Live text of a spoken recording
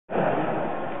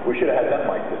We should have had them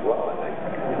mic'd as well, I think.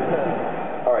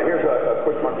 All right, here's a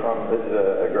quick one from, this is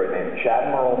a great name,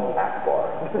 Chadmiral Akbar.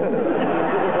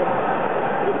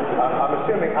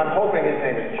 I'm hoping his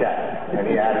name is Chad, and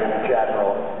he added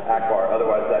Chadmiral Akbar.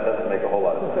 Otherwise, that doesn't make a whole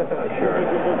lot of sense, I'm sure.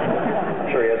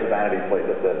 I'm sure he has a vanity plate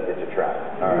that says it's a trap.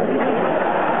 All right.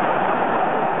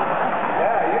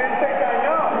 Yeah, you didn't think I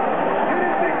know. You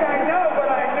didn't think I know,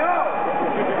 but I know.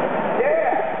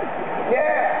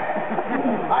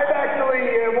 Yeah. I've actually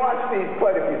watched these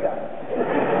quite a few times.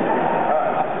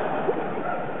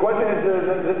 Question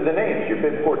is the names, your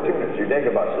bib fortunas, your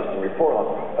Dagobah system, your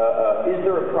forlong. Is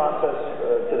there a process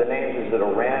to the names? Is it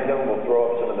a random? We'll throw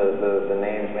up some of the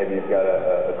names. Maybe you've got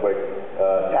a quick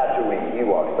Tatooine,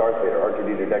 Ewok, Darth Vader,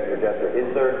 R2-D2, Dexter, Jester.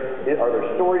 Are there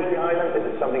stories behind them? Is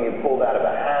it something you pulled out of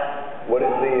a hat? What is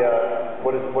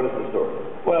the story?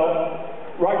 Well,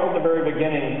 right from the very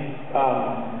beginning,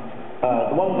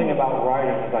 the one thing about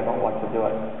writing is I don't like to do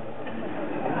it.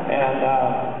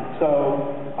 And so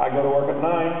I go to work at 9,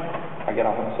 I get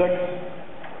off at 6,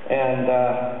 and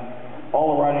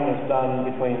all the writing is done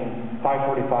between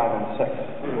 5:45 and 6.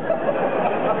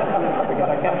 Because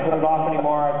I can't put it off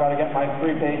anymore. I've got to get my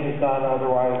 3 pages done,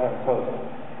 otherwise I'm toast.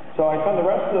 So I spend the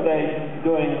rest of the day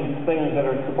doing things that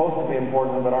are supposed to be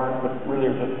important but aren't, but really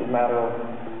are just a matter of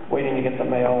waiting to get the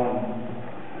mail.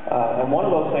 And one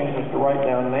of those things is to write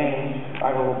down names. I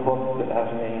have a little book that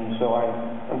has names, so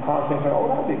I'm constantly saying, oh,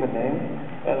 that would be a good name.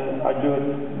 And I do it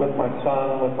with my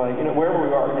son, with my, wherever we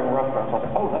are in restaurants, I'm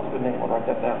like, oh, that's a good name, I'll write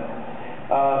that down.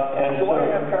 And so why do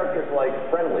you have characters like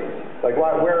Friendlies? Like,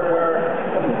 where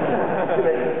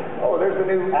oh, there's the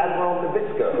new Admiral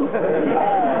Nabisco.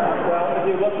 Well, if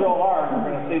you look real hard, you're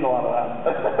going to see a lot of that.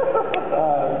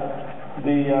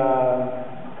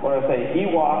 What I say,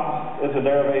 Ewok is a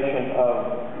derivation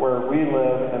of where we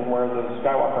live and where the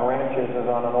Skywalker Ranch is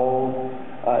on an old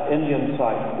Indian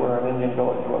site where an Indian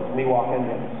village was, Miwok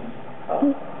Indians.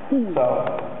 So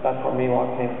that's where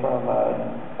Miwok came from.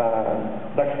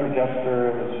 Dexter Jester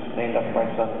is named after my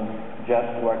son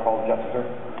Jest, who I call Jester.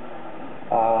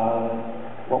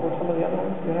 What were some of the other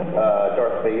ones you had?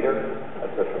 Darth Vader.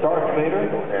 Darth Vader?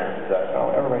 Yeah, exactly.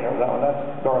 Oh, everybody knows that one.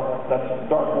 That's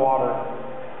Darth Water.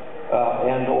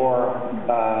 And/or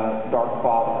Dark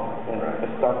Father. Right.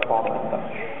 It's Dark Father in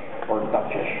Dutch, or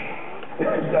Dutchish.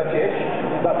 Dutchish?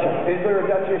 Dutchish. Is there a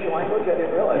Dutchish language? I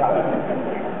didn't realize that.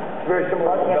 It's very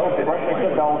similar to Belgian. Right next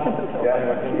to Belgian.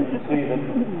 Yeah. You can see that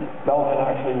Belgian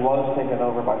actually was taken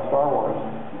over by Star Wars.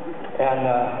 And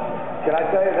can I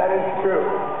tell you, that is true.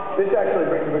 This actually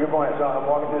brings up a good point. So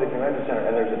I'm walking through the convention center,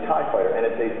 and there's a TIE fighter, and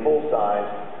it's a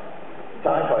full-size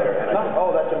TIE fighter, and I said,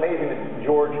 oh, that's amazing that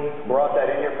George brought that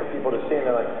in here for people to see, and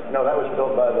they're like, no, that was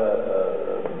built by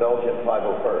the Belgian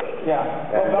 501st. Yeah,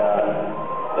 and,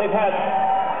 they've had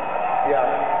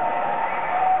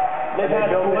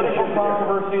political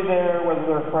controversy there, whether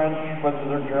they're French, whether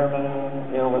they're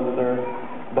German, whether they're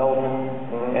Belgian,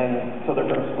 and so they're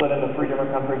going to split into 3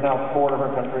 different countries, now 4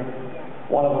 different countries.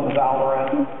 One of them is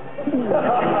Alderaan.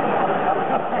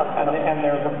 and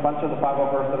there's a bunch of the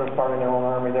 501st that are starting their own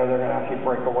army there. They're going to actually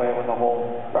break away when the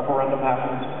whole referendum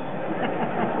happens.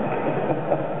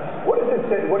 What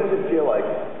does it feel like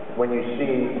when you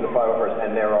see the 501st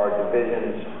and there are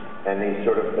divisions and these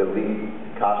sort of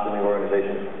elite costuming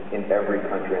organizations in every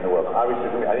country in the world? Obviously,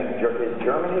 for me, I think is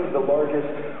Germany the largest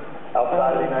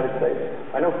outside of the United States?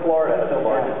 I know Florida has the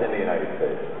largest in the United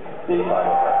States. The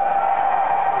 501st.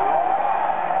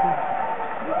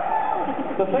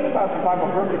 The thing about the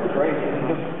 501st is great.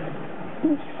 It's just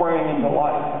spraying into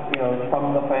life,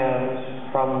 from the fans,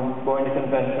 from going to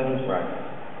conventions, right.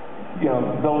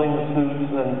 Building the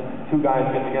suits, and 2 guys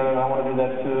get together and I want to do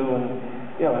that too, and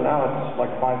now it's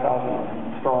like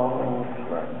 5,000 strong in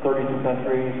 32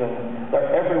 countries, and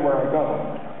they're everywhere I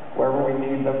go, wherever we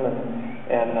need them,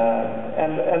 and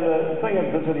the thing of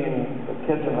visiting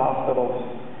kids in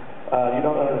hospitals. You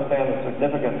don't understand the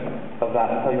significance of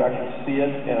that until you actually see it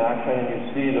in action, and you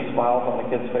see the smiles on the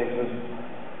kids' faces,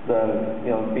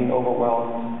 being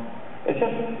overwhelmed. It's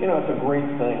just, it's a great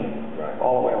thing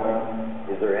all the way around.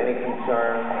 Is there any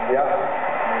concern? Yeah.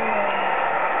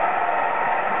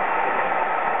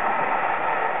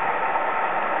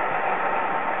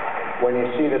 When you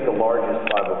see that the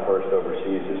largest 501st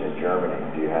overseas is in Germany,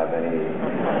 do you have any?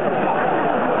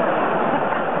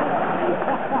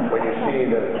 When you see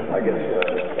the, I guess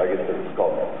it's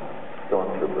called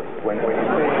stormtroopers. When you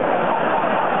see,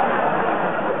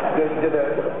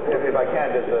 if I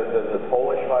can, does the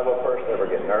Polish 501st ever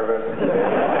get nervous?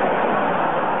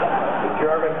 The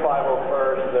German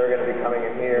 501st, they're going to be coming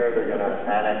in here. They're going to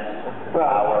annex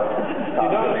power. You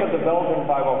notice that the Belgian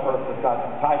 501st has got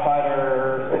TIE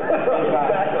fighters.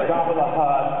 Exactly.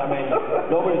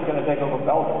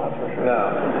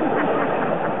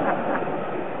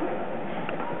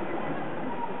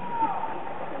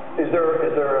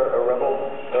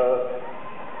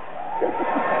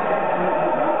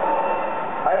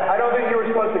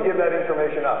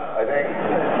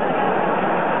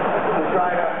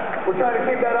 We're trying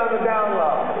to keep that on the down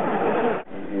low.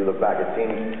 You look back, it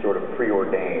seems sort of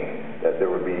preordained that there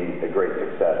would be a great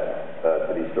success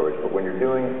to these stories. But when you're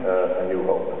doing A New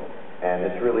Hope, and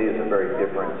this really is a very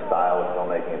different style of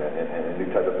filmmaking and a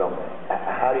new type of film,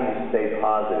 how do you stay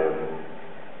positive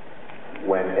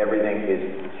when everything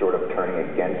is sort of turning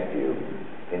against you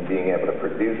in being able to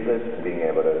produce this, and being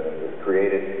able to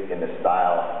create it in the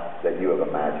style that you have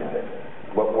imagined it?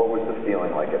 What was the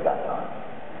feeling like at that time?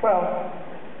 Well,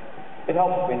 it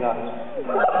helps to be nuts.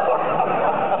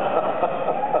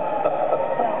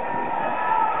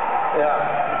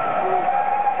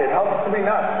 Yeah. It helps to be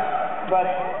nuts. But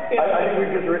I think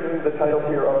we've just written the title to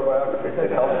your autobiography.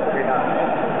 It helps to be nuts.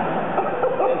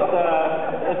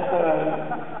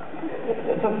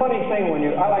 It's a funny thing when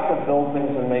I like to build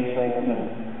things and make things,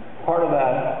 and part of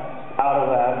that, out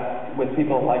of that, with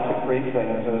people that like to create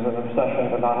things, is an obsession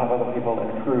to not have other people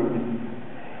intrude.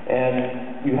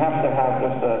 And you have to have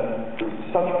just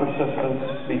such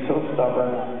persistence, be so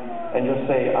stubborn, and just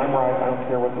say, I'm right, I don't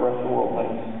care what the rest of the world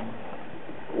thinks.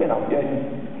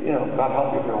 God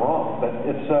help you if you're wrong, but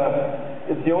it's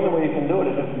the only way you can do it,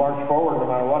 is just march forward no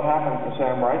matter what happens, and say,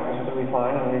 I'm right, this is going to be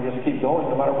fine, and you just keep going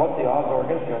no matter what the odds are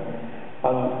against you.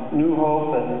 On New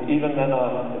Hope, and even then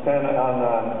on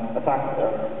Attack,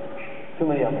 too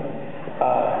many of them,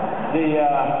 the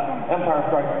Empire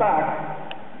Strikes Back,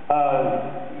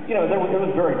 it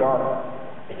was very dark.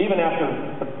 Even after,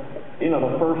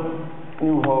 the first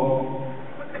New Hope,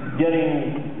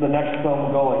 getting the next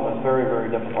film going was very,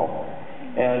 very difficult.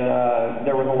 And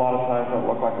there was a lot of times where it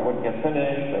looked like it wouldn't get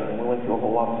finished, and we went through a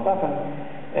whole lot of stuff,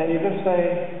 and you just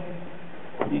say,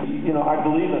 I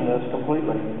believe in this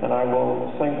completely, and I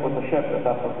will sink with the ship if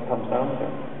that's what it comes down to.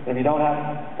 If you don't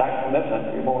have that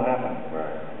commitment, it won't happen.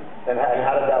 Right. And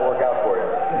how did that work out for you?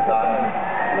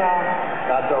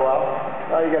 Not so well?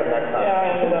 Oh, you got it next time. Yeah, I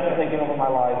ended up thinking over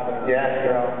my life, and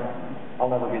I'll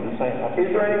never be the same.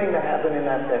 Is there anything that happened in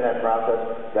that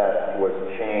process that was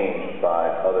changed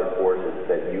by other forces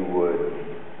that you would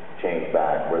change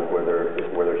back? Were there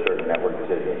certain network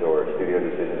decisions or studio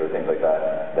decisions or things like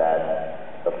that that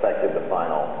affected the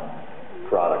final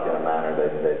product in a manner that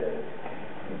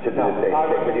to this day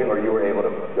stick with you, or you were able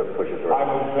to push it through? I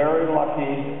was very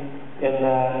lucky in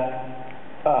that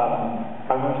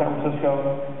I'm from San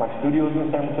Francisco. My studio's in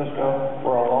San Francisco.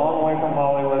 We're a long way from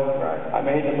Hollywood. Right. I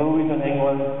made the movies in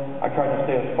England. I tried to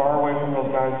stay as far away from those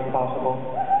guys as possible.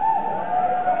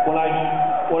 When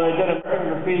I did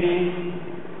American Graffiti,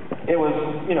 it was,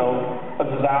 a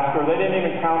disaster. They didn't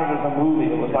even count it as a movie.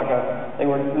 It was like they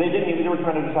were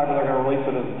trying to decide whether they were going to release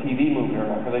it as a TV movie or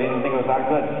not, because they didn't think it was that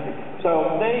good.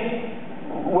 So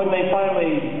when they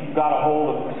finally got a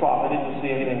hold of the slot, they didn't see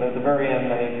anything. But at the very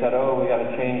end, they said, oh, we got to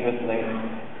change it, and they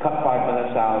cut 5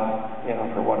 minutes out,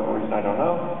 for whatever reason, I don't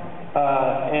know.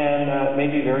 And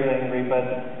made me very angry, but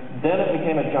then it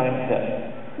became a giant hit.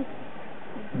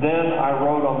 Then I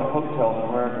wrote on the coattails of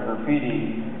American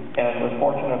Graffiti, and was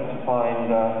fortunate to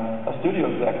find a studio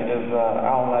executive,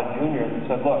 Alan Ladd Jr., that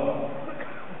said, look,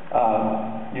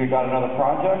 you got another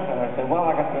project? And I said, well,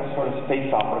 I got this sort of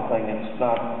space opera thing. It's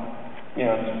not,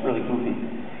 it's really goofy.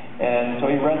 And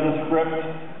so he read the script,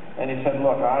 and he said,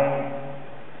 look,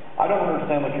 I don't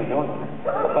understand what you're doing,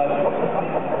 but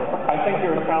I think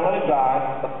you're a talented guy,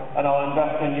 and I'll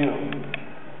invest in you.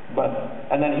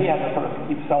 And then he had to sort of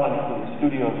keep selling it to the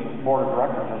studio's board of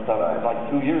directors and stuff. It was like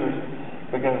 2 years,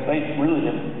 because they really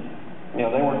didn't,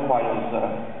 they weren't quite as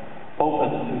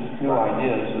open to new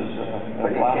ideas as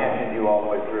But he championed you all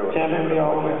the way through. Championed me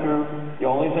all the way through. The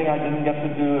only thing I didn't get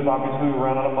to do is, obviously, we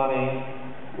ran out of money.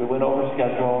 We went over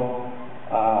schedule.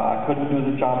 I couldn't do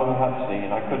the job of the hut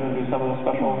scene. I couldn't do some of the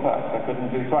special effects.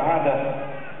 So I had to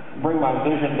bring my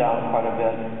vision down quite a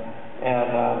bit.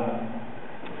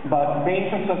 But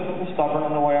being consistent and stubborn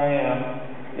in the way I am,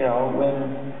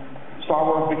 when Star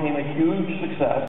Wars became a huge success,